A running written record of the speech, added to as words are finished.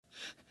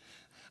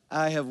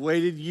I have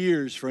waited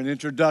years for an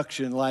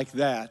introduction like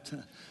that.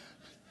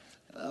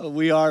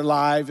 We are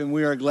live, and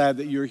we are glad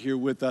that you're here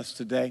with us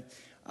today.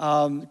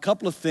 A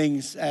couple of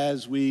things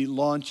as we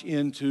launch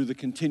into the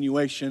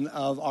continuation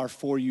of our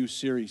For You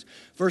series.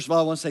 First of all,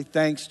 I want to say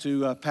thanks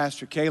to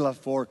Pastor Kayla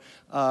for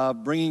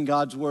bringing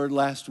God's Word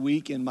last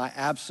week in my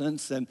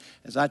absence, and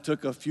as I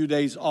took a few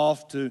days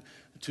off to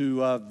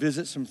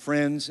visit some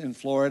friends in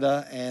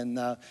Florida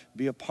and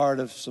be a part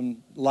of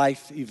some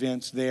life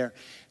events there.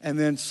 And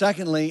then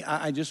secondly,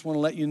 I just want to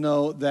let you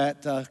know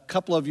that a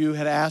couple of you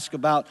had asked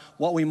about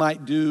what we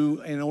might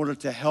do in order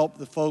to help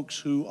the folks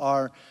who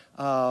are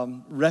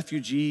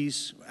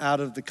refugees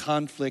out of the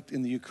conflict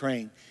in the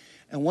Ukraine.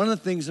 And one of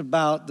the things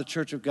about the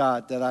Church of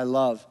God that I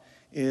love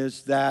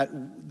is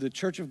that the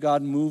Church of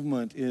God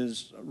movement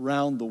is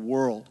around the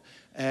world.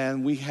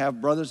 And we have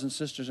brothers and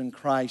sisters in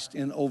Christ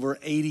in over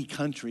 80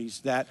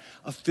 countries that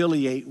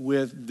affiliate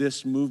with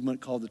this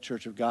movement called the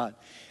Church of God.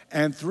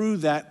 And through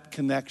that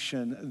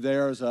connection,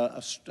 there's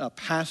a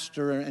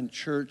pastor and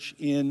church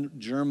in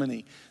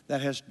Germany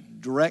that has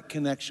direct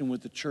connection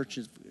with the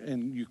churches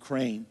in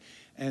Ukraine.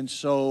 And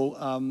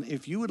so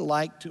if you would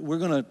like to, we're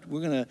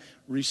gonna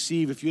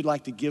receive, if you'd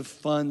like to give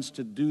funds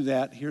to do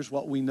that, here's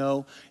what we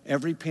know.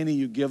 Every penny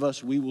you give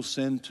us, we will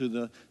send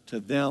to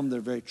them.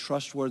 They're very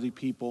trustworthy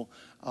people,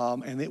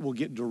 and it will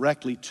get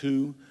directly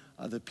to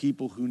the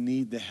people who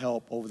need the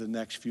help over the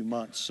next few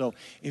months. So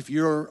if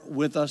you're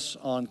with us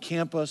on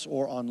campus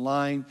or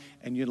online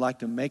and you'd like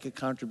to make a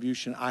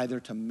contribution, either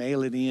to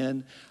mail it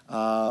in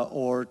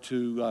or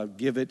to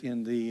give it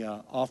in the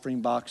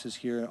offering boxes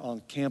here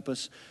on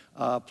campus,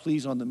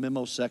 please, on the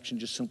memo section,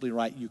 just simply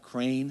write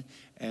Ukraine,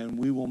 and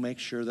we will make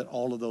sure that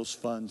all of those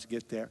funds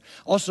get there.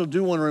 Also,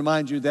 do want to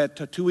remind you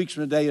that 2 weeks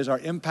from today is our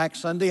Impact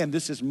Sunday, and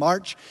this is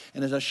March.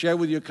 And as I shared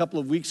with you a couple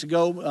of weeks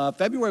ago,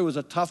 February was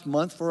a tough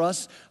month for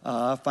us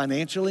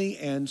financially,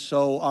 and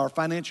so our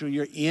financial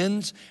year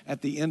ends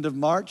at the end of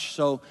March.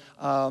 So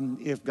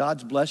if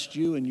God's blessed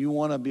you and you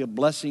want to be a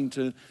blessing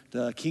to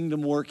the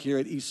kingdom work here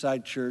at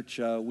Eastside Church,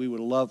 we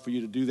would love for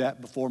you to do that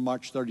before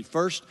March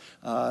 31st.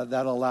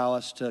 That'll allow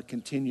us to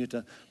continue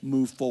to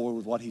move forward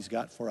with what He's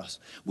got for us.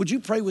 Would you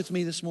pray with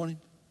me this morning?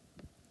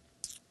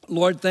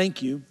 Lord,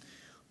 thank you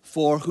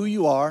for who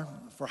you are,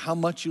 for how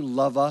much you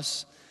love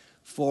us,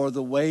 for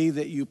the way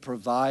that you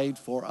provide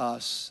for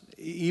us,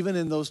 even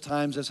in those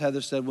times, as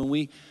Heather said, when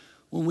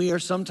we are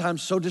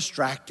sometimes so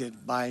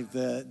distracted by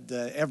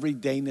the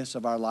everydayness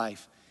of our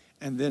life,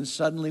 and then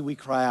suddenly we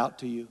cry out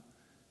to you.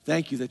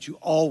 Thank you that you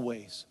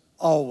always,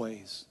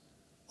 always,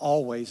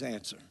 always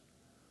answer.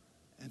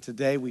 And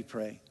today we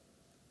pray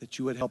that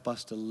you would help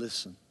us to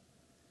listen.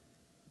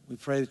 We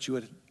pray that you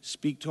would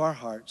speak to our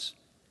hearts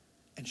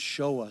and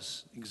show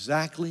us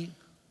exactly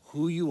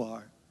who you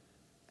are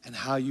and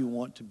how you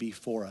want to be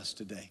for us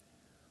today.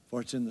 For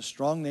it's in the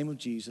strong name of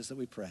Jesus that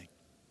we pray.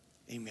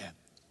 Amen.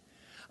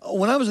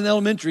 When I was an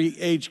elementary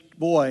age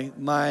boy,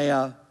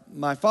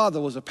 my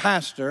father was a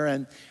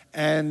pastor,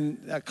 and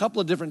a couple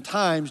of different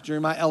times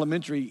during my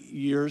elementary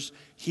years,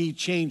 he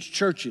changed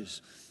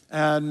churches.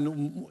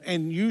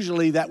 And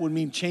usually that would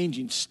mean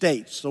changing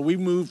states. So we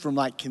moved from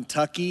like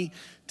Kentucky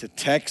to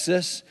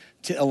Texas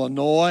to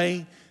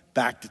Illinois,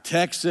 back to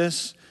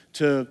Texas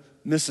to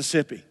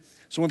Mississippi.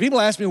 So when people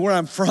ask me where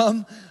I'm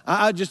from,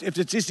 if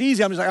it's just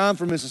easy, I'm just like, I'm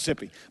from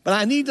Mississippi. But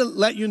I need to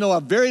let you know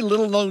a very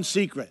little known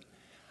secret.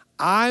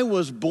 I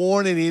was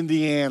born in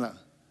Indiana.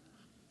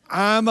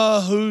 I'm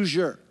a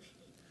Hoosier.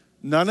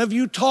 None of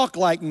you talk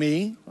like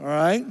me, all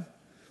right?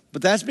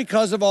 But that's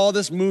because of all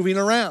this moving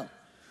around.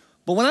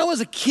 But when I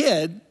was a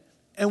kid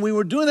and we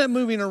were doing that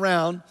moving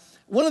around,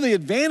 one of the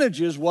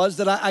advantages was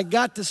that I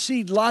got to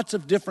see lots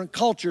of different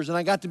cultures and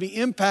I got to be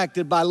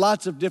impacted by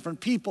lots of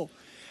different people.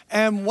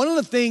 And one of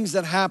the things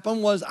that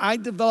happened was I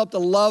developed a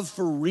love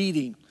for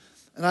reading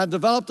and I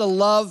developed a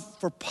love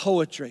for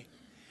poetry.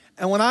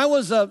 And when I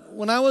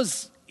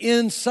was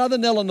in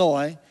Southern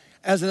Illinois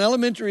as an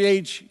elementary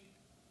age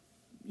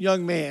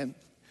young man,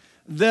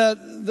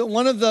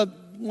 one of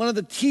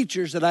the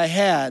teachers that I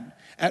had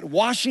at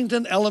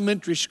Washington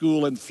Elementary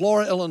School in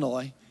Flora,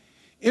 Illinois,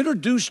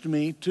 introduced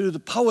me to the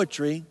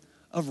poetry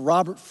of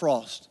Robert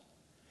Frost.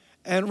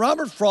 And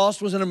Robert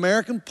Frost was an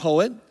American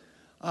poet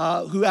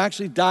who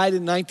actually died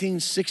in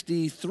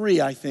 1963,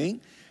 I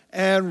think,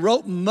 and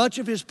wrote much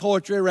of his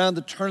poetry around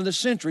the turn of the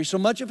century. So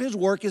much of his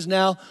work is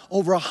now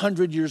over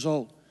 100 years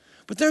old.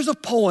 But there's a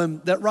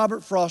poem that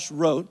Robert Frost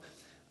wrote.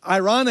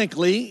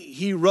 Ironically,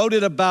 he wrote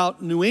it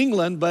about New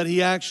England, but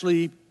he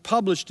actually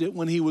published it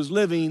when he was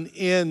living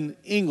in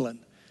England.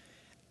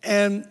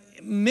 And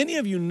many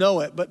of you know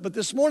it, but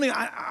this morning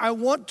I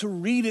want to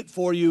read it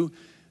for you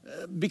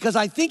because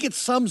I think it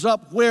sums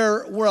up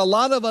where a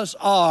lot of us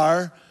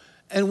are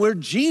and where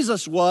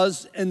Jesus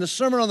was in the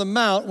Sermon on the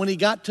Mount when he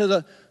got to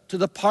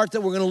the part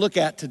that we're going to look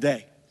at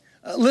today.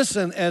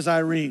 Listen as I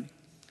read.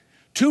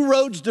 2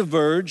 roads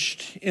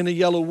diverged in a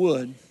yellow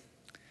wood,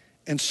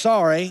 and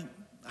sorry,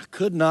 I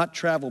could not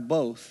travel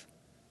both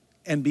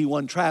and be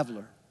one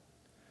traveler.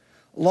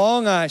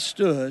 Long I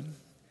stood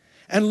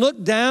and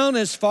looked down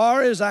as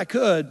far as I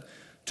could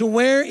to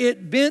where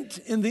it bent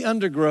in the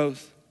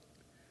undergrowth,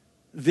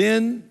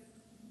 then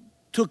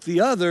took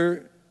the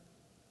other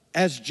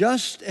as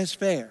just as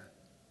fair,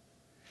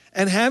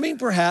 and having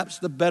perhaps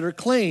the better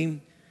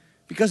claim,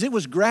 because it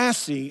was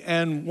grassy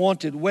and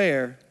wanted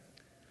wear.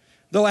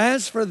 Though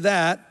as for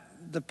that,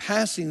 the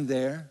passing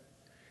there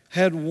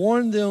had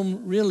warned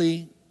them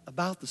really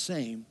about the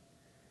same.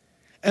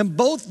 And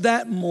both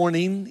that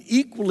morning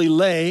equally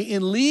lay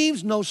in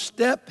leaves no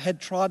step had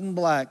trodden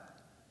black.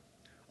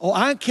 Oh,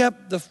 I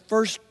kept the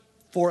first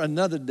for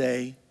another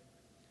day,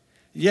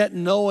 yet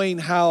knowing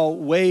how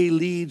way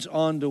leads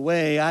on to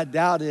way, I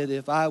doubted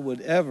if I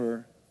would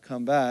ever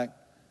come back.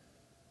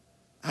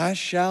 I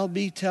shall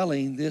be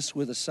telling this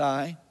with a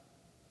sigh.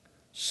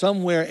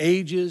 Somewhere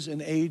ages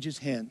and ages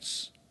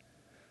hence,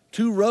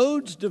 two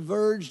roads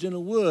diverged in a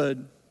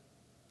wood,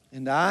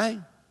 and I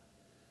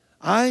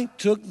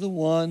took the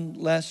one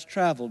less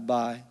traveled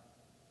by,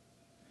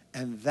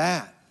 and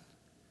that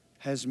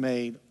has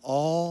made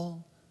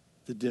all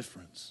the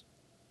difference.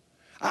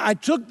 I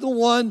took the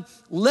one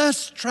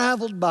less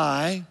traveled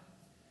by,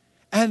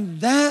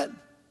 and that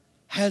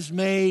has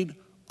made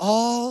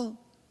all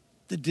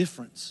the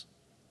difference.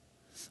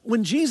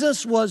 When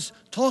Jesus was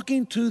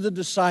talking to the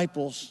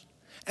disciples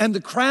and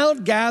the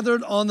crowd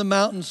gathered on the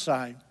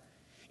mountainside,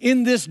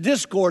 in this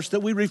discourse that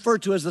we refer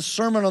to as the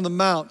Sermon on the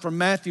Mount from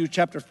Matthew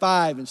chapter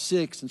 5 and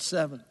 6 and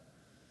 7,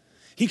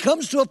 he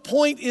comes to a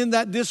point in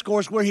that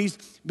discourse where he's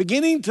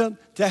beginning to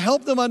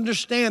help them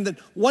understand that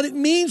what it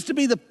means to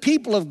be the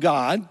people of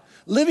God,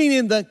 living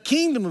in the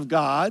kingdom of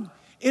God,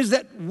 is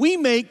that we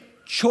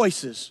make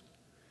choices.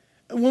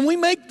 And when we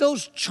make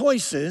those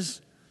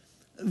choices,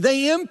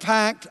 they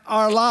impact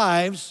our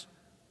lives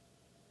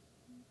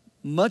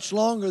much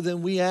longer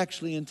than we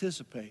actually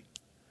anticipate.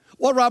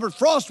 What Robert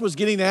Frost was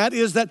getting at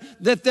is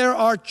that there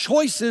are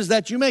choices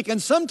that you make,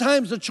 and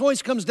sometimes the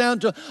choice comes down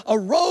to a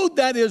road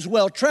that is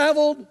well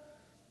traveled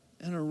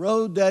and a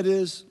road that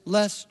is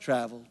less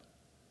traveled.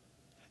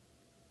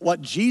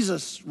 What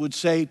Jesus would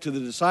say to the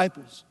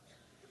disciples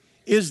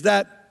is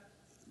that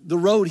the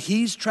road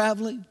he's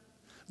traveling,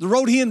 the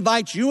road he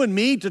invites you and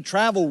me to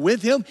travel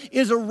with him,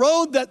 is a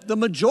road that the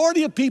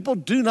majority of people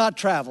do not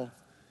travel.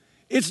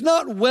 It's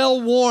not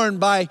well worn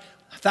by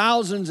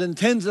thousands and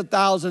tens of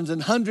thousands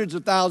and hundreds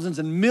of thousands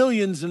and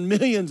millions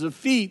of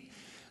feet.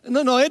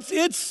 No,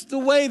 it's the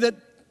way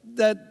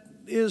that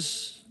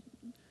is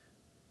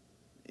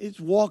it's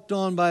walked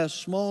on by a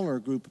smaller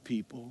group of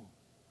people,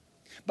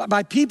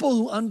 by people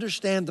who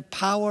understand the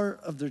power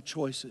of their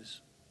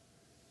choices.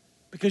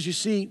 Because you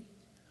see,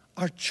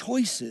 our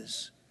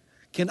choices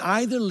can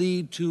either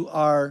lead to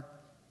our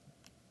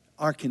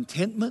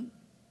contentment,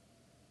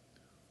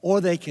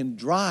 or they can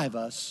drive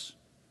us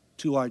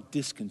to our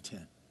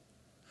discontent.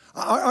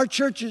 Our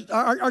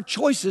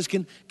choices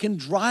can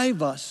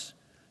drive us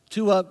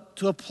to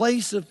a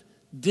place of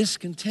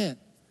discontent.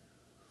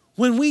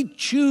 When we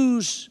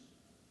choose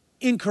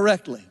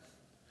incorrectly,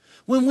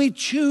 when we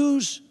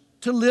choose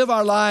to live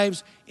our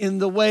lives in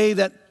the way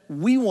that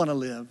we want to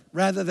live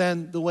rather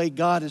than the way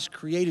God has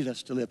created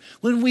us to live,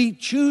 when we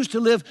choose to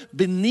live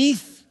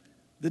beneath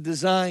the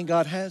design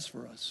God has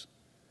for us.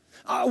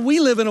 We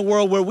live in a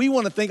world where we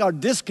want to think our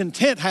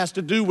discontent has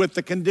to do with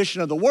the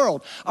condition of the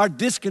world. Our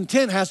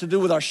discontent has to do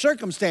with our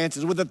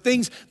circumstances, with the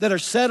things that are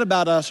said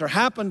about us or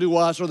happened to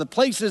us, or the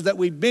places that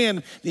we've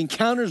been, the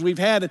encounters we've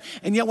had.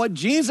 And yet what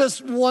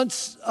Jesus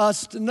wants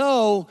us to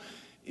know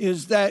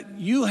is that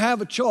you have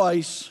a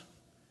choice,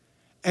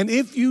 and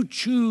if you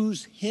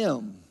choose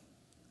him,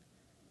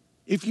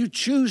 if you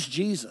choose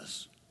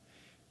Jesus,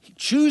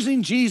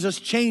 choosing Jesus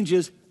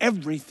changes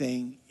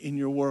everything in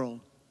your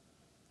world.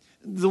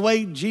 The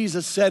way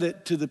Jesus said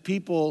it to the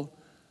people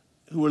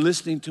who were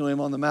listening to him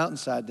on the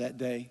mountainside that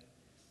day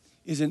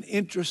is an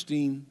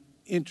interesting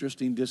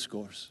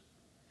discourse.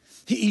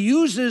 He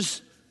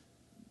uses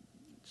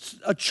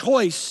a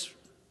choice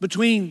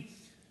between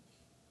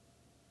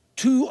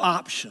two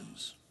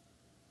options,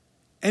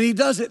 and he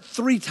does it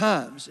 3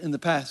 times in the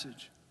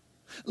passage.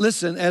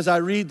 Listen as I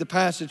read the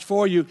passage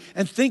for you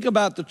and think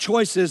about the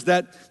choices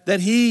that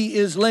he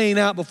is laying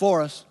out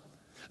before us.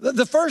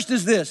 The first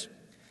is this: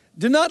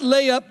 do not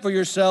lay up for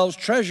yourselves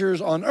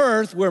treasures on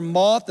earth where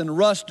moth and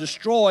rust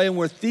destroy and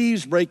where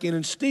thieves break in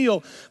and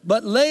steal,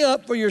 but lay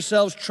up for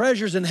yourselves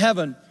treasures in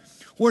heaven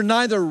where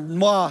neither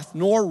moth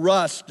nor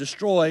rust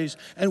destroys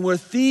and where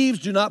thieves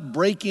do not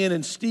break in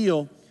and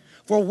steal.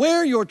 For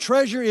where your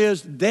treasure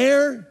is,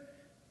 there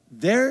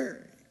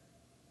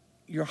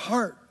your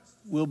heart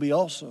will be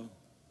also.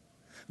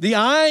 The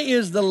eye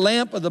is the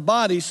lamp of the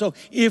body, so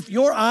if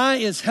your eye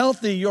is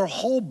healthy, your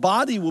whole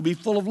body will be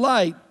full of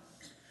light.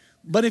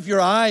 But if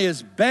your eye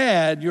is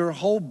bad, your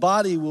whole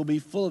body will be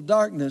full of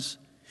darkness.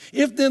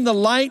 If then the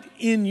light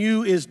in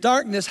you is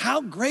darkness,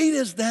 how great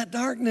is that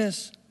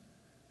darkness?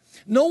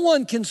 No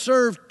one can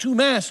serve 2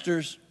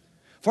 masters,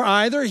 for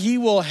either he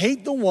will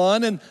hate the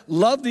one and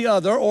love the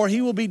other, or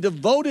he will be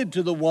devoted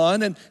to the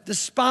one and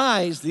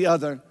despise the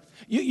other.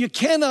 You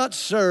cannot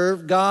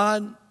serve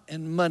God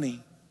and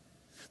money.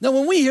 Now,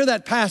 when we hear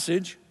that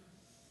passage,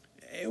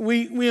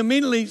 we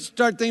immediately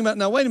start thinking about,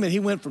 now wait a minute, he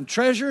went from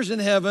treasures in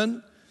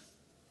heaven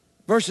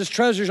versus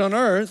treasures on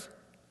earth,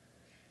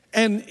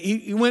 and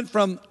he went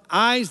from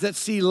eyes that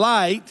see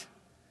light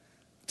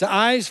to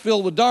eyes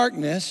filled with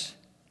darkness,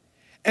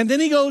 and then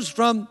he goes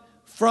from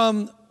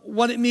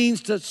what it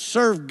means to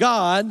serve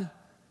God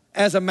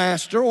as a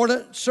master or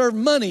to serve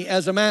money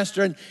as a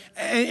master,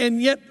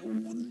 and yet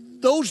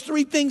those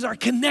three things are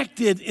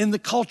connected in the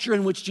culture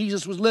in which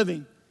Jesus was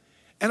living.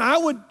 And I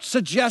would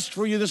suggest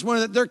for you this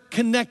morning that they're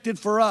connected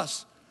for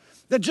us.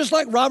 That just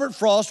like Robert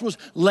Frost was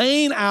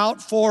laying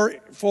out for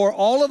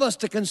all of us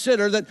to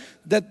consider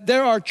that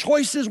there are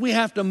choices we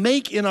have to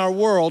make in our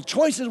world,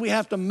 choices we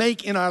have to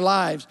make in our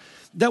lives,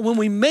 that when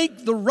we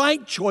make the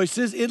right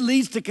choices, it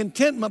leads to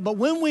contentment. But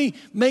when we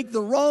make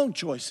the wrong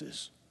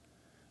choices,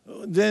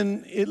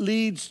 then it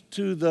leads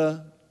to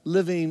the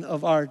living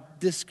of our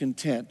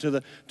discontent, to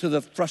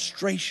the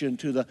frustration,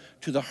 to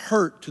the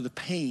hurt, to the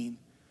pain.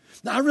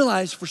 Now, I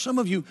realize for some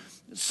of you,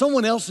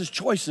 someone else's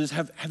choices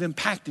have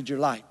impacted your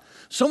life.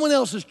 Someone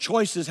else's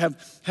choices have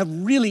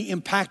really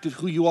impacted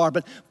who you are.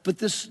 But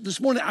this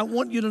morning, I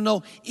want you to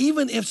know,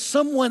 even if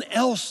someone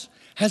else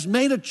has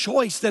made a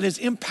choice that has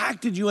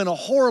impacted you in a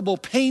horrible,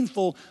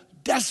 painful,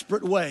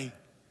 desperate way,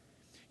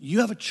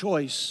 you have a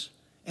choice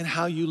in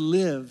how you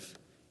live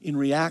in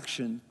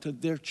reaction to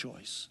their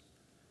choice.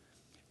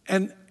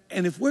 And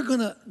if we're going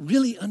to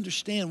really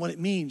understand what it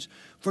means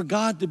for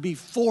God to be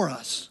for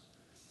us,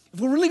 if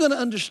we're really going to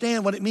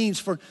understand what it means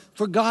for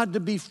God to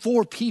be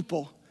for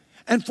people,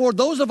 and for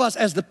those of us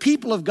as the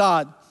people of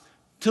God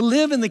to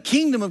live in the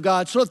kingdom of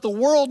God, so that the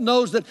world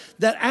knows that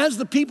as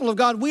the people of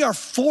God, we are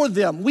for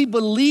them. We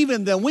believe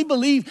in them. We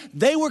believe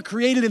they were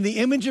created in the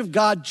image of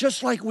God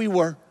just like we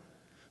were.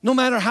 No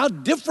matter how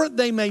different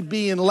they may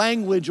be in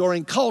language or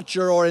in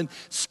culture or in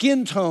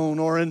skin tone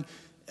or in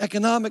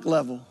economic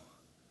level,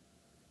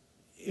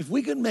 if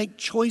we could make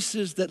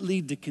choices that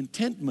lead to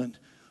contentment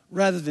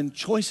rather than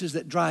choices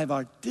that drive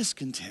our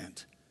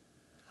discontent,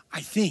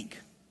 I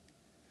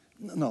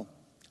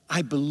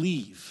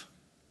believe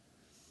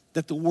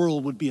that the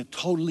world would be a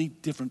totally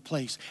different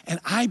place. And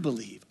I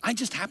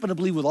just happen to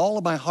believe with all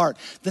of my heart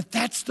that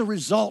that's the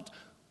result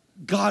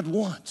God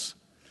wants.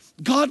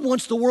 God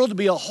wants the world to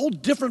be a whole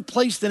different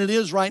place than it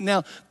is right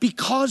now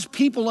because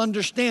people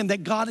understand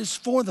that God is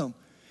for them.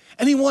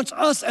 And he wants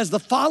us as the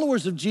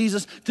followers of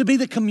Jesus to be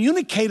the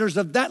communicators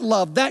of that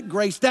love, that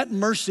grace, that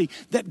mercy,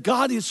 that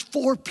God is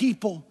for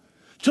people,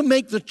 to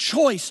make the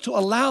choice to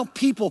allow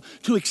people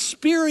to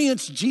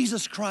experience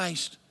Jesus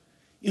Christ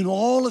in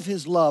all of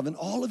his love, in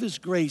all of his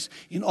grace,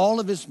 in all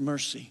of his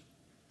mercy.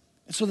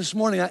 And so this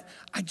morning,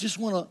 I just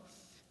want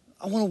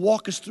to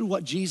walk us through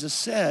what Jesus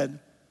said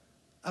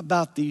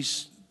about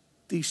these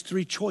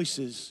three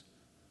choices.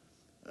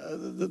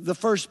 The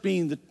first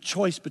being the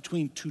choice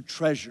between two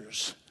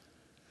treasures.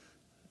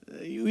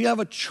 You have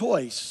a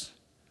choice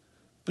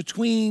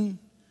between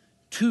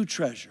two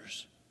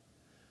treasures.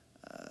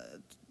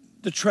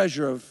 The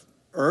treasure of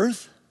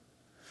earth,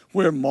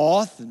 where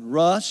moth and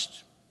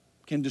rust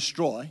can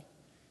destroy,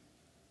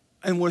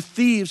 and where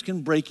thieves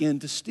can break in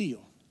to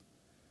steal.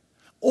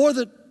 Or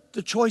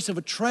the choice of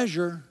a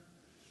treasure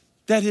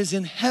that is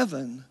in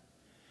heaven,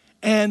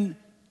 and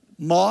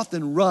moth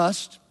and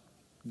rust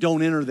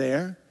don't enter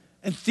there,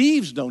 and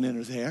thieves don't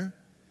enter there.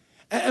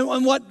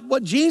 And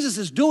what Jesus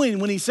is doing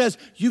when he says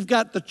you've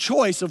got the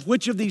choice of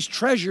which of these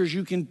treasures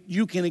you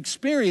can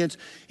experience,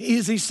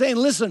 is he's saying,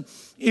 listen,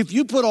 if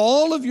you put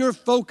all of your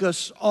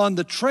focus on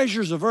the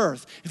treasures of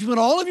earth, if you put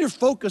all of your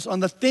focus on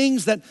the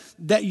things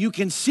that you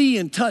can see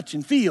and touch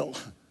and feel,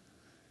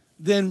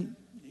 then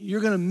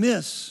you're going to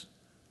miss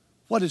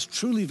what is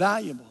truly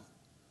valuable.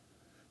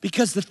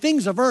 Because the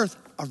things of earth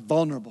are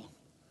vulnerable.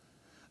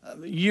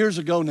 Years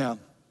ago now,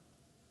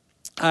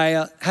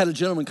 I had a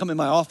gentleman come in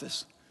my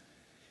office.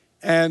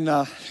 And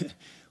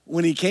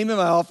when he came in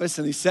my office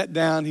and he sat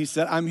down, he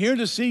said, I'm here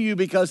to see you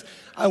because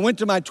I went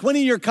to my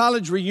 20-year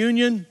college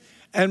reunion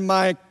and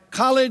my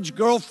college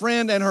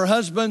girlfriend and her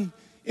husband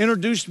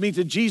introduced me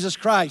to Jesus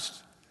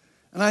Christ.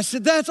 And I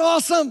said, that's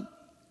awesome.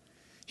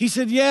 He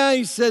said, yeah.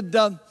 He said,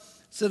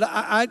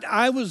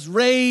 I was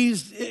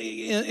raised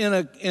in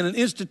an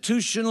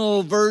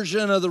institutional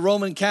version of the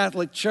Roman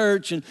Catholic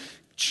Church, and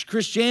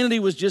Christianity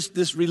was just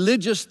this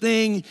religious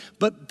thing,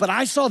 but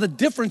I saw the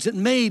difference it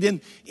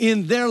made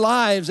in their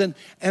lives. And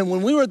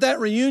when we were at that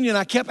reunion,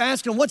 I kept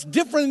asking, what's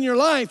different in your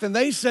life? And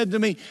they said to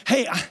me,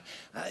 hey,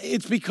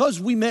 it's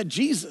because we met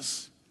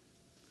Jesus.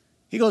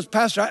 He goes,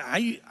 Pastor,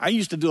 I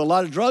used to do a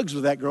lot of drugs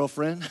with that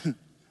girlfriend.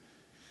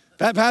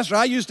 Pastor,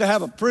 I used to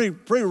have a pretty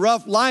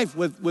rough life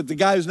with the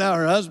guy who's now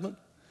her husband.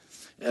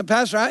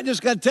 Pastor, I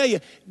just got to tell you,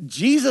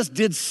 Jesus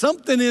did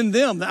something in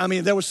them. I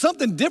mean, there was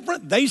something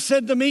different. They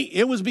said to me,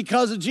 it was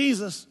because of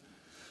Jesus.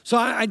 So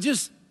I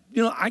just,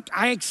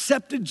 I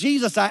accepted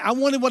Jesus. I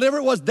wanted whatever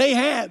it was they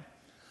had.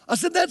 I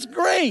said, that's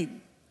great.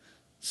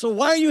 So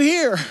why are you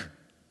here?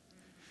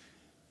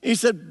 He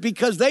said,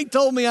 because they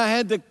told me I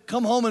had to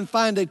come home and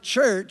find a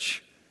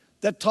church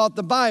that taught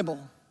the Bible.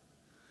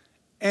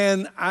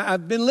 And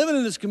I've been living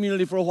in this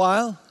community for a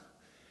while.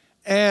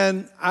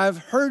 and I've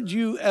heard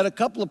you at a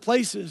couple of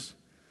places.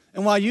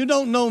 And while you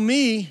don't know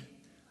me,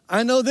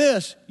 I know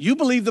this. You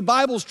believe the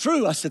Bible's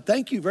true. I said,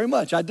 thank you very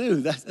much. I do.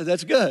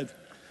 That's good.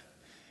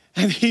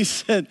 And he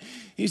said,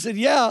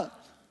 yeah.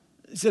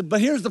 He said,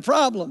 but here's the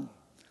problem.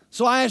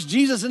 So I asked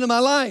Jesus into my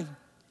life.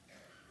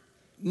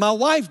 My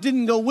wife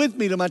didn't go with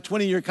me to my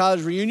 20-year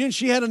college reunion.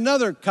 She had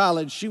another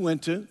college she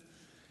went to.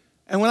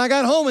 And when I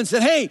got home and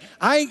said, hey,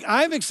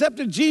 I've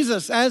accepted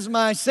Jesus as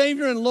my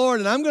Savior and Lord,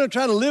 and I'm going to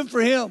try to live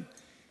for him,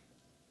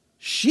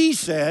 she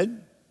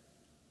said,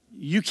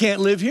 you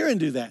can't live here and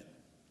do that.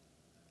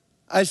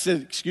 I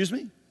said, excuse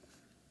me?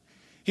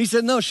 He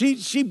said, no,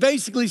 she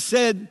basically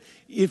said,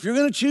 if you're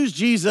going to choose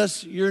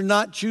Jesus, you're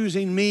not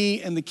choosing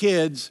me and the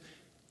kids,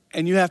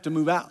 and you have to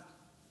move out.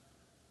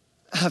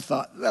 I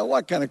thought, well,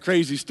 what kind of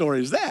crazy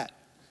story is that?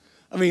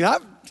 I mean,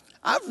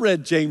 I've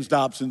read James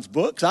Dobson's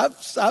books. I've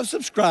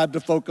subscribed to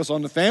Focus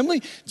on the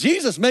Family.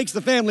 Jesus makes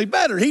the family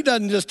better. He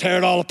doesn't just tear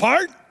it all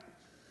apart.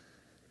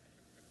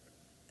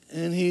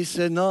 And he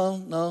said,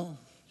 no.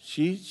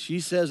 She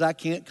says I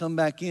can't come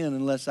back in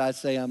unless I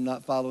say I'm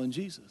not following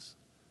Jesus.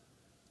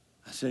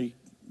 I say,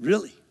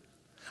 really?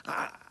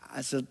 I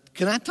said,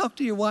 can I talk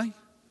to your wife?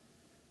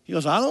 He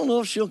goes, I don't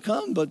know if she'll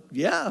come, but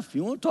yeah, if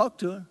you want to talk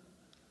to her.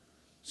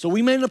 So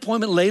we made an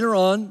appointment later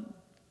on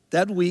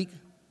that week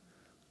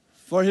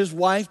for his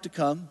wife to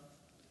come.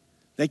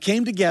 They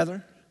came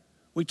together.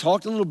 We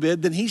talked a little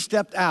bit. Then he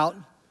stepped out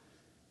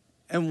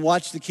and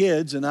watched the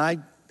kids, and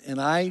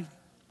I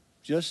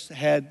just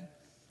had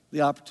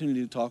the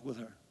opportunity to talk with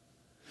her.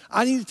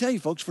 I need to tell you,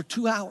 folks, for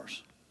 2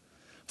 hours.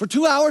 For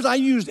 2 hours, I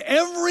used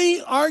every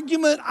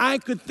argument I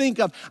could think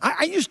of.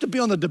 I used to be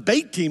on the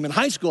debate team in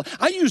high school.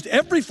 I used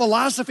every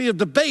philosophy of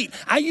debate.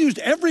 I used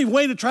every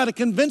way to try to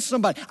convince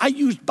somebody. I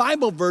used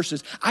Bible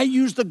verses. I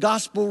used the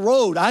gospel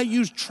road. I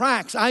used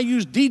tracts. I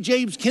used D.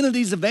 James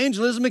Kennedy's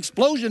evangelism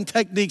explosion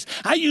techniques.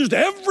 I used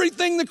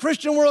everything the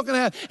Christian world can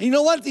have. And you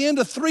know what? At the end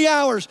of 3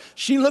 hours,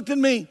 she looked at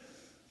me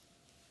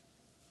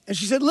and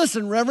she said,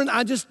 listen, Reverend,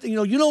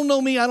 you don't know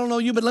me, I don't know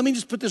you, but let me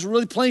just put this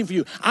really plain for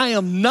you. I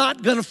am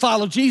not going to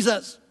follow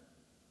Jesus.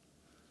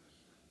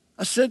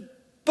 I said,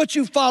 but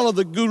you follow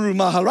the Guru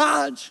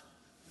Maharaj.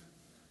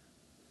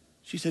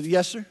 She said,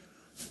 yes, sir.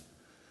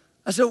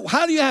 I said, well,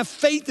 how do you have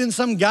faith in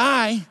some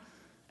guy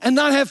and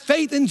not have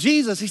faith in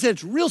Jesus? He said,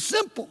 it's real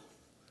simple.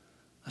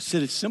 I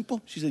said, it's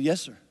simple? She said,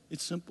 yes, sir,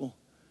 it's simple.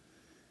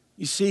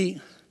 You see,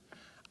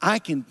 I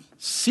can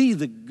see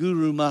the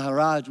Guru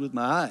Maharaj with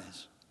my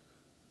eyes.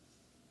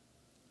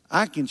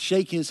 I can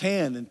shake his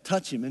hand and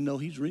touch him and know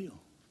he's real.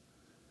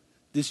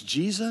 This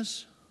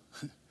Jesus,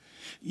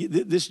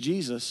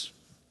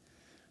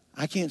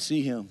 I can't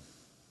see him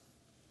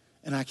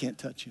and I can't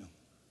touch him.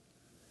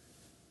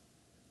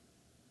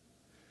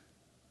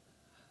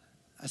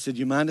 I said,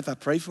 you mind if I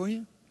pray for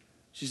you?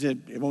 She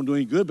said, it won't do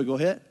any good, but go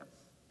ahead.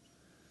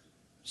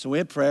 So we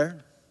had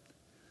prayer,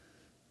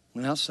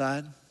 went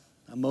outside.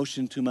 I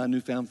motioned to my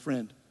newfound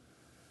friend.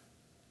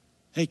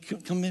 Hey,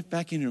 come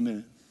back in here a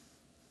minute.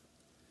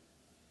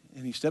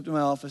 And he stepped in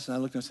my office, and I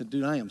looked and I said,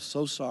 dude, I am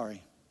so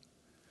sorry.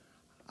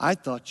 I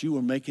thought you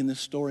were making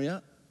this story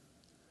up.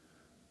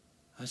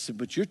 I said,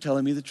 but you're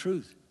telling me the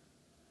truth.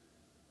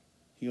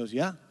 He goes,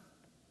 yeah.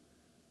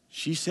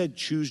 She said,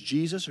 choose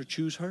Jesus or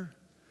choose her.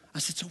 I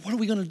said, so what are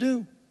we going to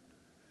do?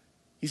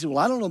 He said, well,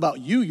 I don't know about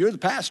you. You're the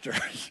pastor.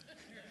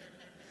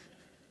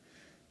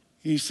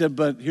 He said,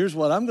 but here's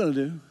what I'm going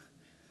to do.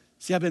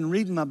 See, I've been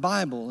reading my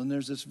Bible, and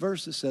there's this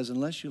verse that says,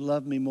 unless you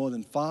love me more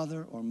than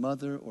father or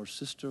mother or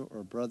sister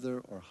or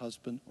brother or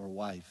husband or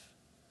wife,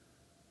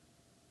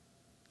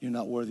 you're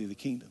not worthy of the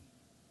kingdom.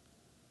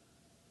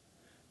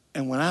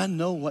 And when I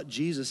know what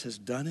Jesus has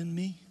done in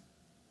me,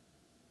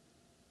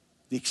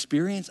 the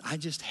experience I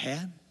just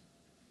had,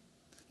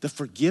 the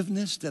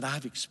forgiveness that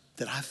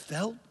I've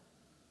felt,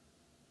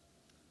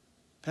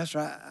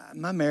 Pastor,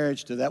 my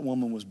marriage to that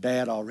woman was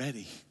bad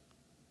already.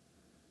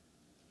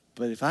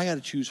 But if I got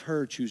to choose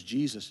her, choose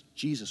Jesus,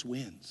 Jesus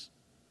wins.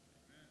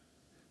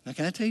 Now,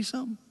 can I tell you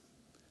something?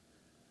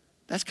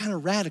 That's kind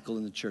of radical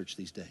in the church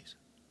these days.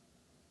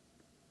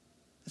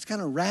 That's kind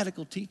of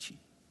radical teaching.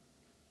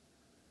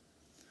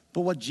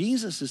 But what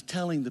Jesus is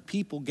telling the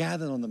people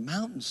gathered on the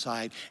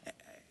mountainside,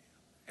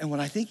 and what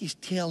I think he's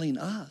telling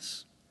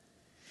us,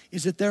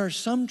 is that there are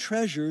some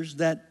treasures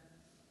that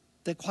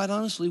quite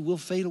honestly will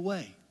fade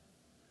away.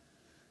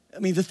 I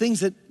mean, the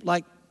things that,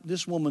 like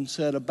this woman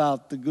said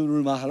about the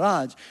Guru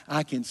Maharaj,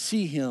 I can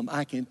see him,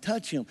 I can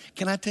touch him.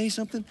 Can I tell you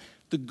something?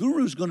 The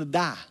Guru's going to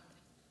die.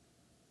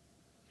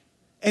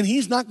 And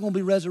he's not going to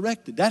be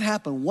resurrected. That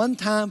happened one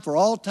time for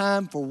all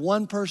time for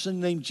one person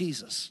named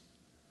Jesus.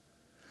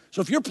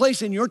 So if you're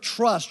placing your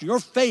trust, your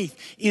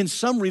faith in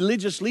some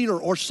religious leader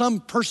or some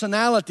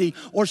personality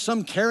or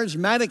some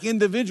charismatic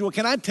individual,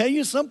 can I tell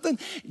you something?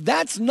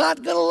 That's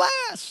not going to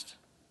last.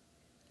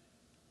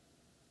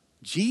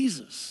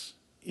 Jesus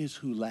is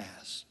who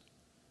lasts.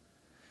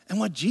 And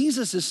what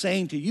Jesus is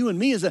saying to you and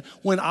me is that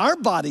when our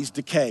bodies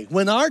decay,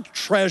 when our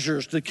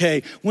treasures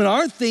decay, when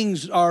our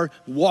things are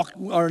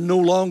no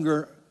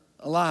longer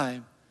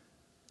alive,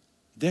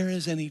 there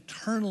is an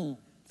eternal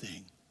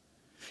thing.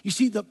 You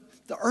see, the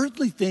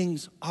earthly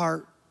things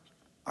are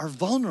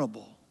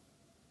vulnerable,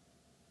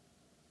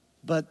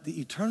 but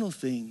the eternal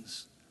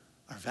things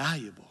are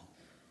valuable.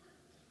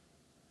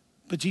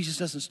 But Jesus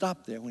doesn't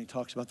stop there when he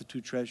talks about the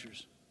two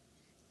treasures.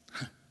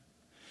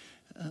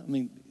 I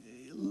mean,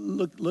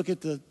 look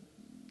at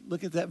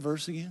that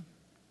verse again.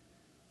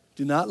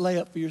 Do not lay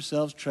up for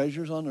yourselves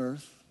treasures on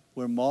earth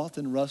where moth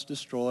and rust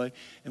destroy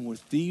and where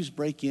thieves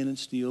break in and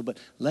steal, but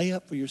lay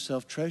up for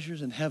yourself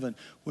treasures in heaven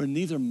where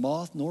neither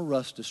moth nor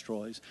rust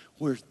destroys,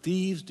 where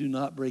thieves do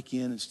not break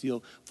in and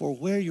steal. For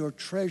where your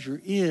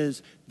treasure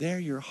is, there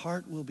your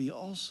heart will be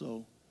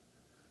also.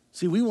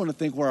 See, we want to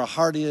think where our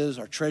heart is,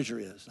 our treasure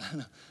is.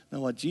 No,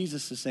 what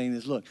Jesus is saying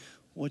is, look,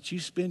 what you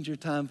spend your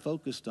time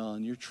focused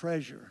on, your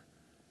treasure,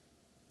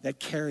 that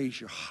carries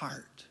your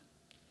heart.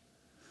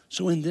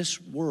 So in this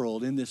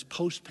world, in this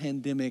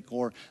post-pandemic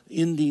or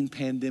ending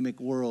pandemic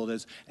world,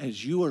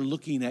 as you are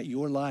looking at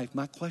your life,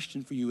 my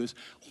question for you is,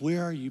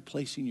 where are you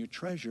placing your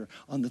treasure?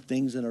 On the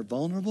things that are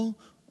vulnerable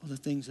or the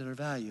things that are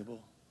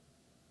valuable?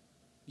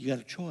 You got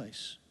a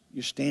choice.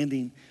 You're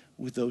standing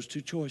with those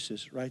two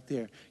choices right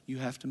there. You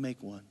have to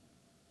make one.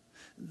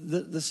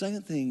 The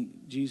second thing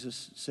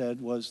Jesus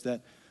said was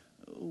that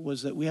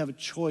we have a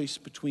choice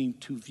between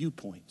two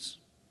viewpoints.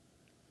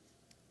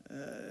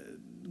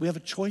 We have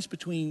a choice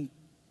between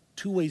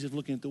two ways of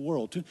looking at the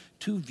world,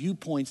 two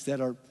viewpoints that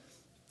are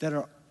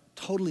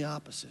totally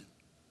opposite.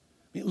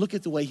 I mean, look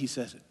at the way he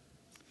says it.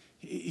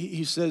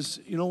 He says,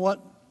 you know what?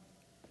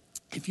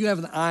 If you have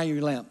an eye in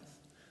your lamp,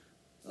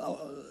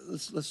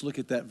 let's look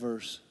at that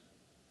verse.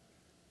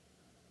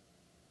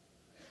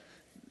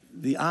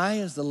 The eye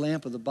is the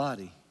lamp of the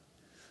body.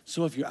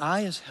 So if your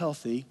eye is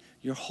healthy,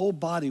 your whole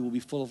body will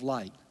be full of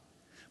light.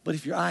 But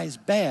if your eye is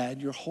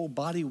bad, your whole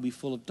body will be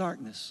full of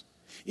darkness.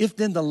 If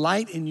then the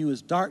light in you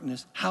is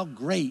darkness, how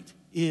great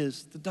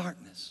is the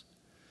darkness?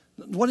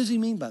 What does he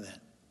mean by that?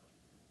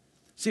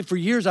 See, for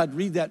years I'd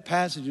read that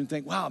passage and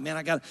think, wow, man,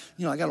 I got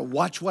to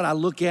watch what I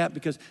look at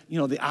because,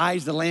 the eye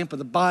is the lamp of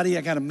the body.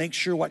 I got to make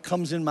sure what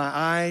comes in my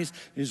eyes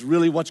is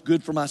really what's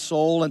good for my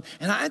soul. And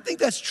I think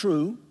that's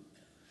true,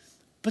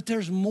 but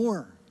there's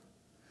more.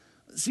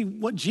 See,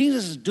 what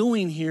Jesus is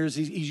doing here is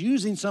he's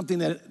using something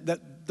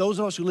that those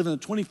of us who live in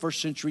the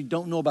 21st century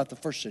don't know about the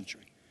first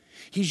century.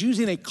 He's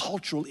using a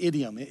cultural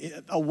idiom,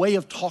 a way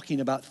of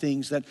talking about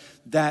things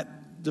that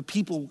the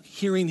people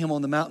hearing him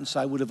on the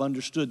mountainside would have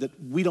understood that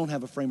we don't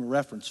have a frame of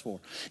reference for.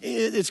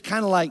 It's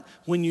kind of like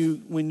when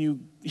you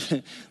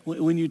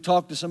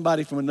talk to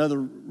somebody from another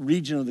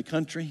region of the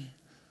country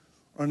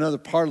or another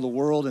part of the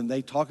world and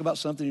they talk about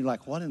something, you're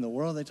like, what in the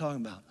world are they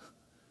talking about?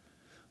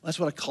 That's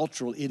what a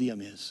cultural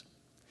idiom is.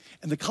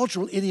 And the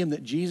cultural idiom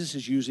that Jesus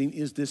is using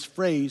is this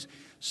phrase,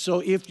 so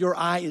if your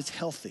eye is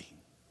healthy.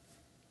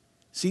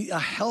 See, a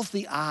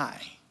healthy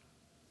eye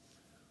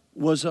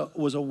was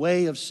a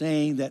way of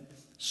saying that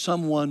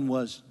someone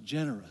was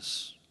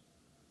generous.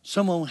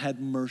 Someone had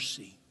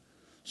mercy.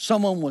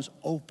 Someone was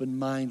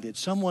open-minded.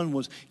 Someone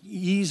was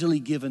easily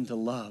given to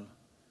love.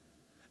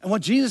 And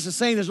what Jesus is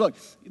saying is, look,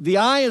 the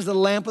eye is the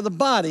lamp of the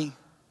body.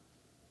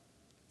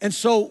 And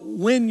so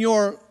when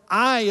your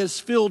eye is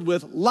filled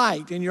with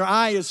light and your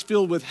eye is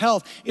filled with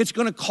health, it's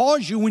going to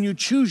cause you, when you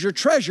choose your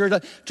treasure,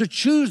 to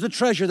choose the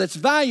treasure that's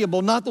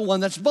valuable, not the one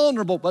that's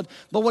vulnerable. But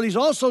what he's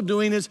also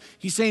doing is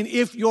he's saying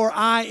if your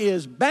eye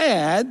is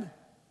bad,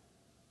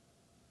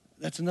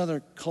 that's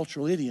another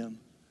cultural idiom.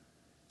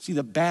 See,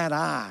 the bad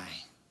eye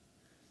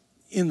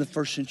in the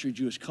first century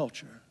Jewish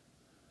culture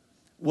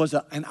was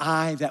an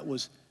eye that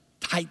was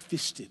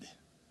tight-fisted,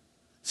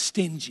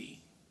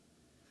 stingy,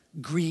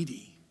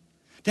 greedy.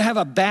 To have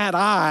a bad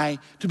eye,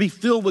 to be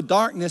filled with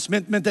darkness,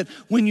 meant that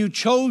when you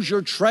chose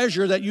your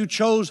treasure, that you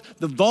chose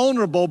the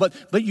vulnerable,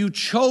 but you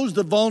chose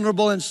the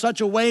vulnerable in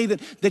such a way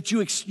that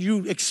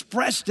you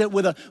expressed it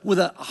with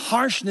a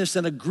harshness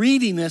and a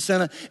greediness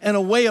and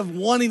a way of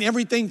wanting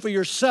everything for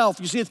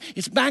yourself. You see,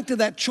 it's back to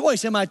that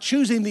choice. Am I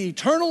choosing the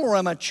eternal or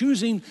am I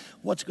choosing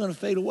what's going to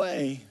fade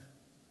away?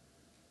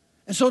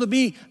 And so to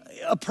be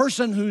a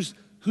person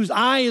whose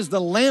eye is the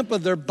lamp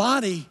of their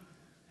body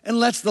and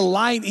lets the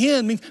light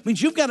in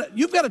means you've got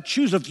to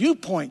choose a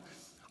viewpoint.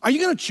 Are you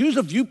going to choose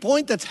a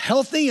viewpoint that's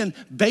healthy and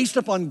based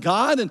upon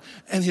God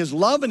and his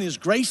love and his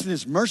grace and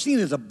his mercy and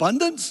his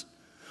abundance?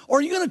 Or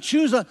are you going to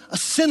choose a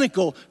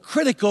cynical,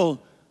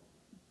 critical,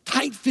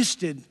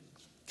 tight-fisted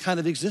kind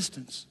of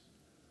existence?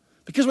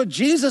 Because what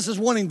Jesus is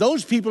wanting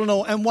those people to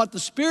know, and what the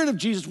Spirit of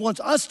Jesus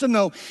wants us to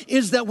know,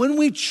 is that when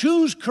we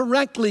choose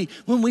correctly,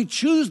 when we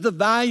choose the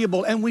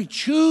valuable, and we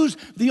choose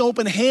the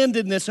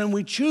open-handedness, and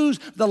we choose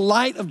the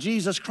light of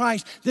Jesus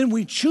Christ, then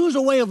we choose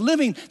a way of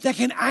living that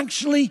can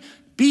actually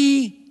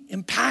be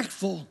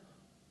impactful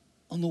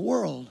on the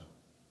world.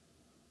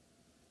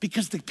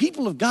 Because the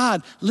people of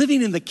God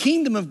living in the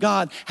kingdom of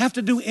God have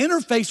to do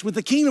interface with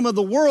the kingdom of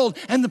the world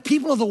and the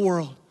people of the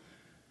world.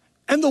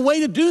 And the way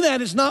to do that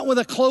is not with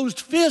a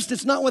closed fist.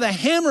 It's not with a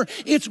hammer.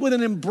 It's with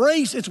an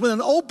embrace. It's with an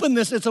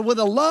openness. It's with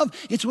a love.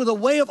 It's with a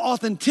way of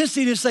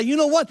authenticity to say, you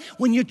know what?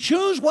 When you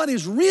choose what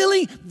is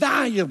really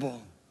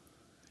valuable,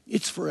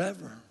 It's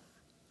forever.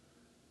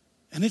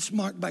 And it's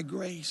marked by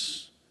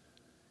grace.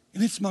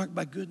 And it's marked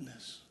by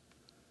goodness.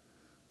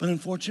 But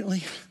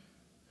unfortunately,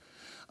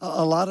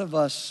 a lot of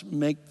us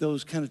make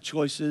those kind of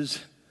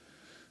choices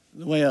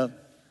the way a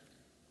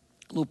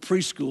little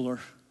preschooler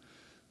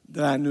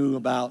that I knew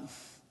about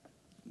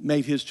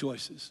made his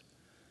choices.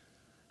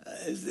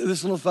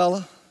 This little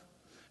fella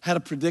had a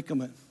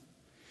predicament.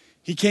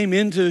 He came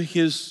into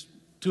his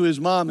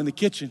mom in the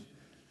kitchen,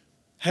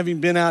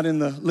 having been out in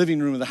the living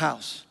room of the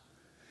house.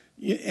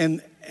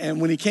 And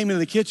when he came into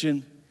the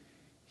kitchen,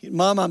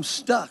 Mom, I'm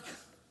stuck.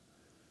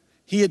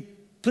 He had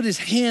put his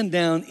hand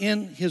down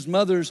in his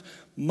mother's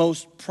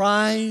most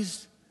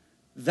prized,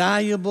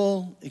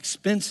 valuable,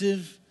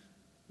 expensive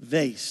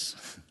vase.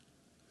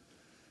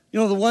 You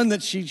know, the one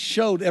that she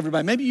showed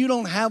everybody. Maybe you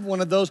don't have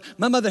one of those.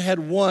 My mother had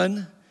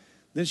one,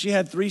 then she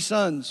had 3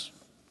 sons.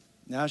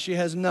 Now she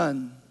has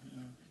none.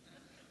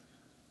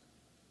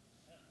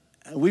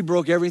 We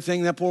broke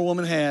everything that poor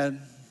woman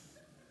had.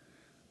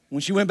 When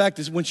she went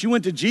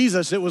to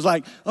Jesus, it was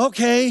like,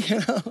 okay,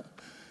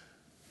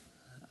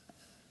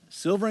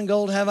 silver and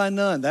gold have I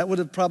none. That would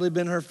have probably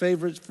been her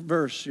favorite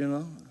verse, you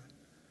know.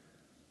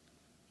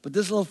 But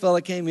this little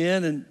fella came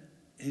in and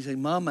he said,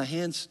 Mom, my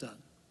hand's stuck.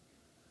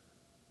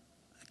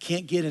 I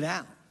can't get it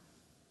out.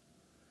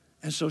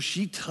 And so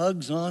she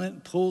tugs on it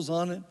and pulls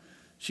on it.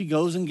 She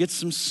goes and gets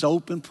some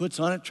soap and puts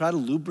on it, try to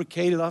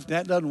lubricate it off.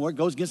 That doesn't work.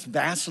 Goes, gets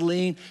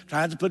Vaseline,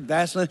 tries to put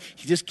Vaseline.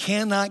 He just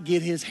cannot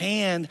get his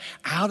hand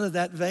out of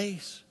that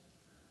vase.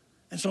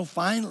 And so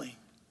finally,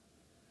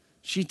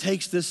 she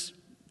takes this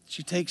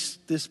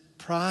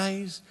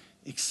prized,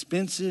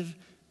 expensive,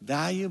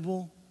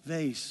 valuable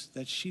vase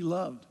that she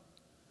loved.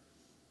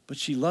 But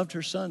she loved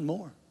her son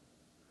more.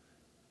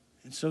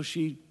 And so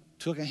she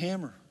took a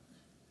hammer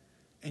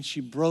and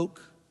she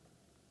broke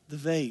the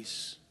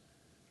vase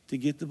to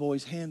get the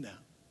boy's hand out.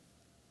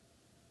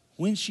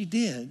 When she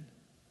did,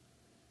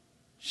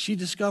 she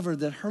discovered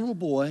that her little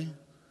boy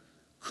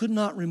could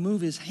not remove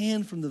his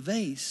hand from the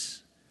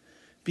vase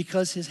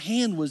because his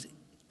hand was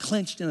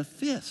clenched in a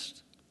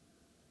fist.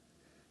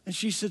 And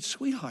she said,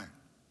 sweetheart,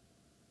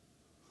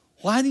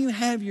 why do you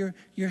have your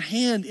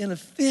hand in a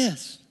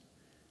fist?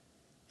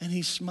 And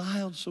he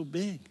smiled so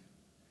big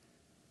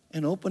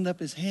and opened up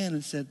his hand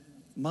and said,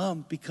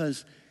 Mom,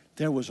 because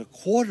there was a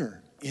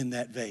quarter in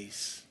that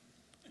vase.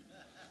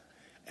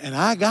 And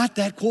I got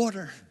that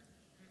quarter.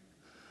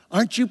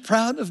 Aren't you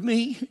proud of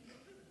me?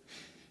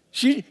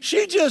 She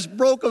just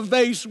broke a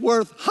vase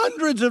worth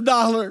hundreds of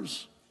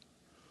dollars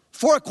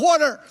for a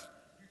quarter.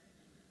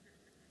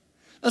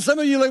 Now, some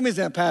of you look at me and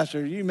say,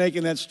 Pastor, you're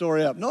making that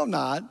story up. No, I'm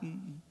not.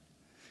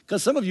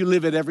 Because some of you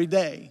live it every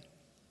day.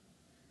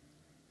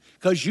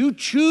 Because you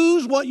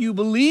choose what you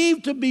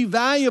believe to be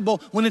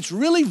valuable when it's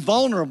really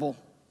vulnerable.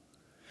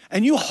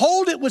 And you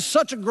hold it with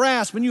such a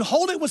grasp and you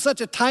hold it with such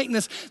a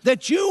tightness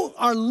that you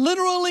are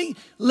literally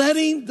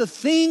letting the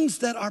things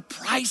that are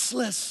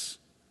priceless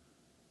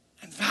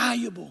and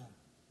valuable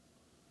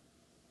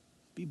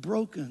be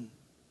broken.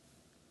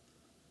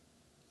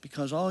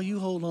 Because all you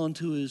hold on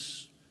to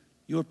is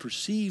your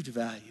perceived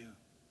value.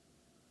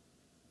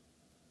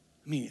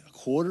 I mean, a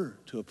quarter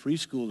to a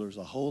preschooler is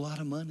a whole lot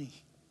of money.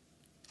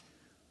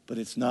 But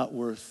it's not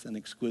worth an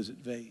exquisite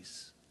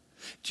vase.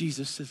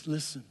 Jesus says,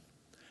 listen,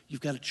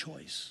 you've got a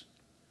choice.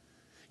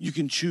 You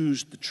can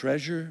choose the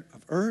treasure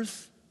of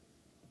earth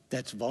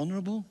that's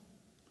vulnerable.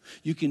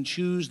 You can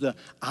choose the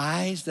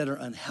eyes that are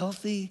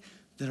unhealthy,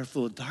 that are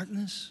full of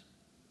darkness.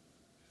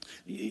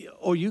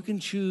 Or you can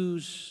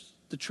choose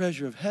the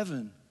treasure of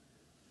heaven.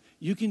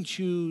 You can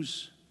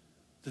choose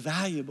the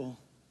valuable.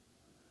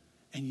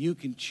 And you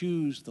can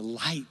choose the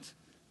light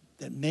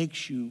that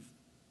makes you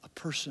a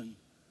person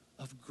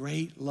of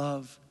great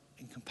love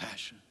and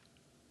compassion.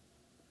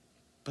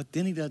 But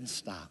then he doesn't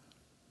stop.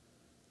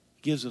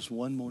 He gives us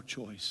one more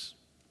choice.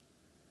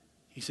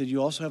 He said, you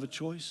also have a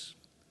choice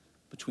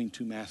between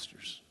 2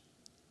 masters.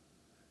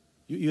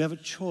 You have a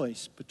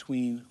choice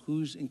between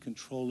who's in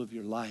control of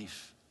your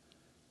life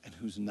and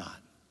who's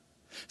not.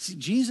 See,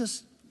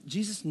 Jesus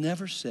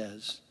never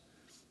says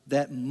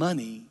that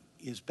money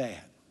is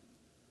bad.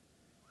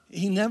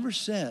 He never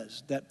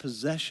says that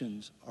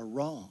possessions are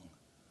wrong.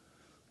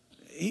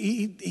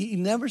 He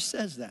never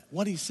says that.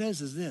 What he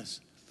says is this.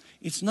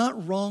 It's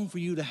not wrong for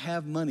you to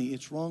have money.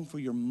 It's wrong for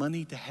your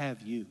money to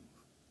have you.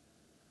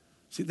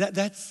 See,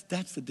 that's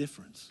the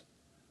difference.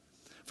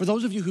 For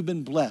those of you who've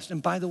been blessed,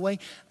 and by the way,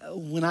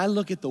 when I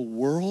look at the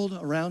world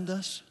around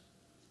us,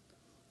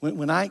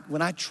 when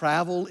I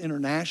travel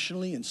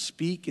internationally and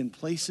speak in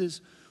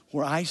places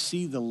where I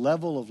see the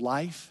level of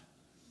life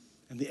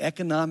and the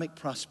economic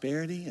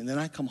prosperity, and then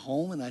I come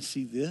home and I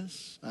see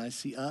this, I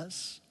see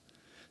us.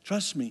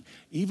 Trust me,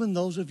 even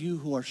those of you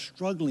who are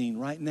struggling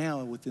right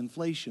now with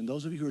inflation,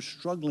 those of you who are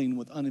struggling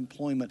with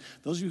unemployment,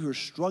 those of you who are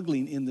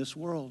struggling in this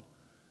world,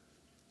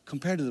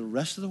 compared to the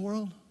rest of the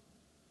world,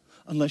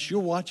 unless you're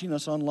watching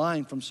us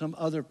online from some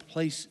other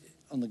place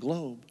on the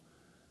globe,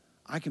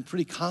 I can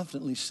pretty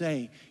confidently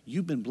say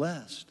you've been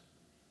blessed.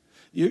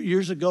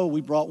 Years ago,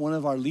 we brought one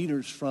of our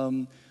leaders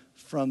from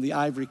from the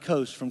Ivory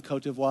Coast, from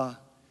Côte d'Ivoire,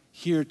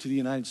 here to the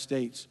United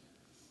States.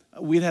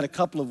 We'd had a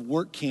couple of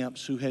work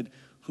camps who had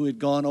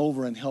gone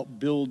over and helped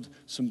build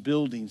some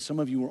buildings. Some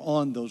of you were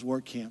on those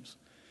work camps.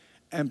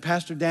 And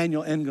Pastor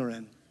Daniel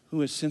Engaren,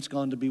 who has since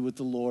gone to be with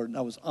the Lord, and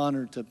I was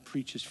honored to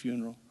preach his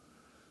funeral.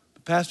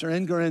 But Pastor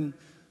Engaren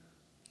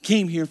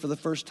came here for the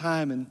first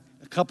time, and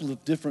a couple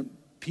of different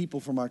people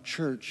from our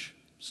church,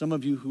 some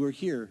of you who are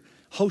here,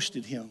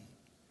 hosted him.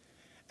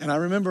 And I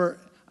remember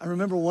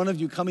one of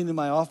you coming to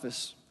my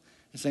office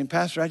and saying,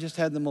 "Pastor, I just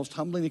had the most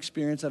humbling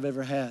experience I've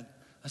ever had."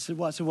 I said,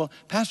 "What?" I said, "Well,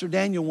 Pastor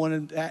Daniel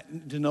wanted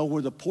to know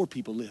where the poor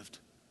people lived."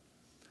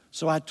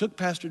 So I took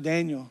Pastor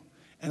Daniel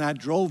and I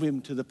drove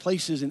him to the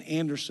places in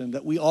Anderson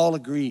that we all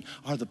agree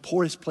are the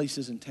poorest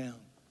places in town.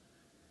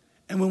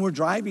 And when we're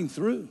driving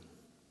through,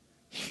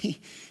 he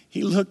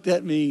looked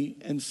at me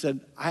and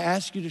said, "I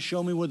asked you to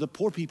show me where the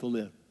poor people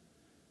live."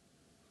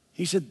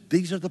 He said,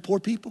 "These are the poor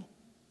people?"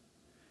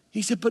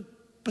 He said,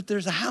 but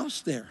there's a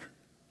house there.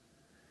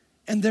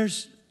 And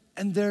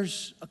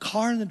there's a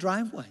car in the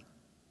driveway.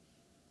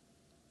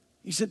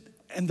 He said,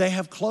 "And they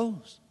have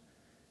clothes."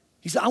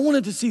 He said, "I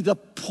wanted to see the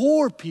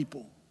poor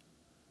people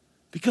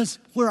because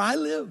where I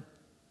live,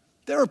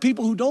 there are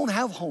people who don't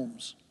have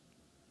homes.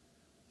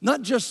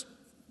 Not just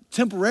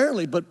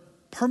temporarily, but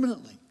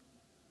permanently.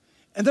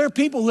 And there are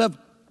people who have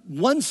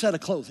one set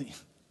of clothing.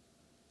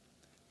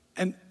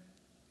 And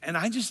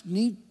I just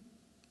needed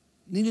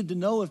to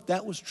know if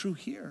that was true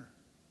here."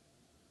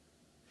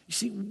 You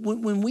see,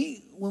 when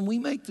we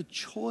make the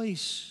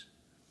choice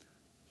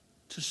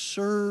to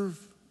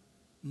serve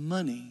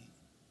money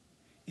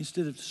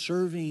instead of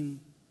serving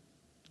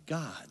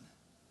God,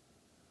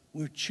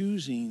 we're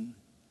choosing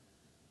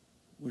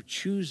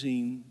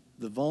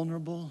the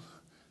vulnerable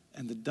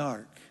and the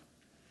dark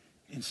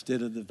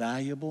instead of the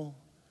valuable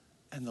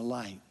and the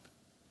light.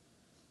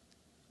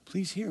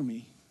 Please hear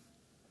me.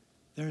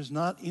 There is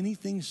not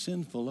anything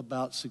sinful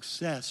about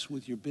success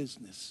with your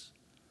business.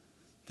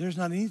 There's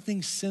not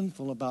anything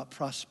sinful about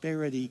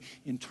prosperity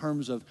in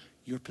terms of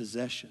your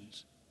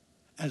possessions,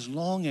 as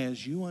long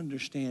as you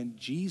understand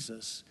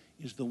Jesus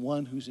is the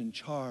one who's in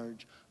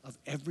charge of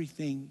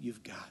everything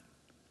you've got.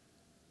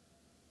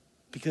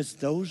 Because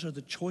those are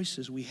the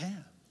choices we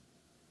have.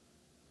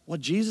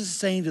 What Jesus is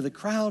saying to the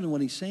crowd and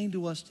what he's saying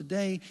to us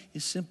today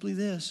is simply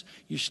this: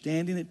 you're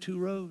standing at two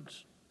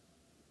roads.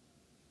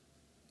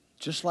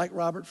 Just like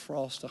Robert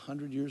Frost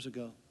 100 years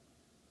ago.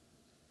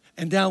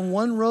 And down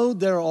one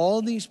road, there are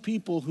all these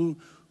people who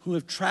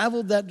have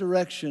traveled that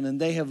direction, and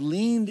they have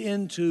leaned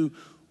into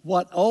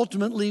what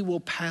ultimately will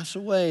pass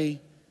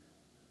away.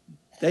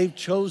 They've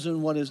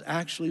chosen what is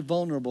actually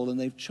vulnerable, and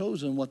they've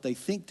chosen what they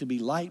think to be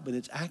light, but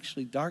it's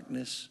actually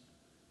darkness.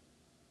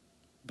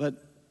 But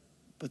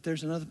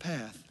there's another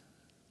path.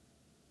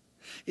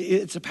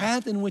 It's a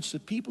path in which the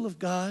people of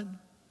God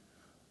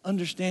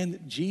understand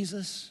that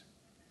Jesus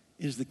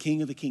is the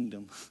King of the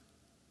kingdom.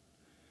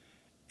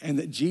 And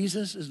that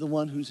Jesus is the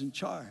one who's in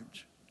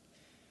charge.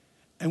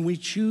 And we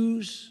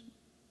choose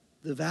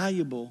the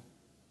valuable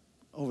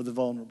over the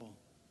vulnerable.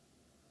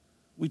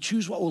 We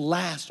choose what will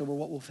last over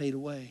what will fade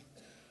away.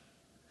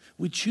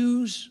 We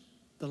choose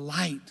the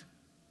light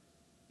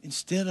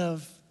instead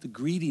of the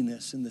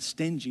greediness and the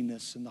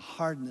stinginess and the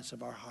hardness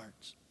of our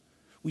hearts.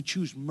 We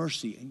choose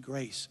mercy and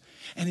grace.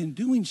 And in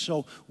doing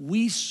so,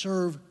 we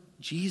serve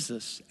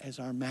Jesus as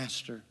our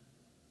master,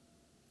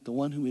 the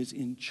one who is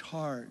in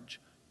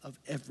charge of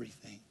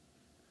everything.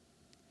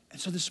 And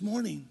so this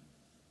morning,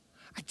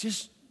 I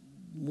just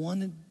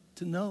wanted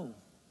to know,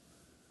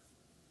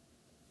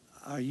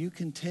 are you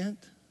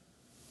content?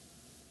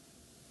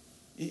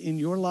 In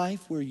your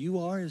life where you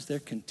are, is there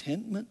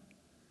contentment?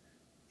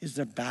 Is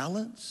there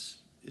balance?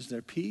 Is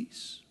there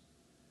peace?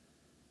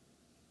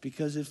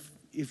 Because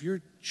if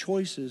your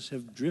choices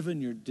have driven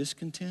your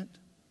discontent,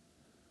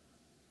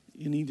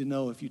 you need to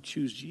know if you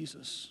choose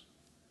Jesus,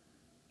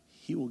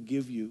 he will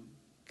give you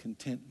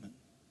contentment.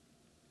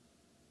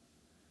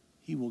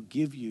 He will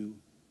give you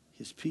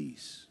his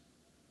peace.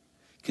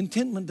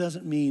 Contentment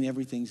doesn't mean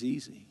everything's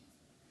easy.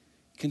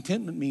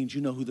 Contentment means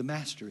you know who the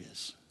master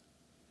is.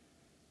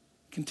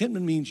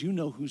 Contentment means you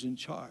know who's in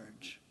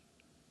charge.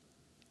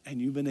 And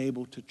you've been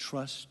able to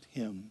trust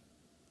him.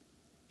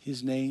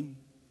 His name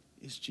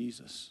is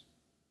Jesus.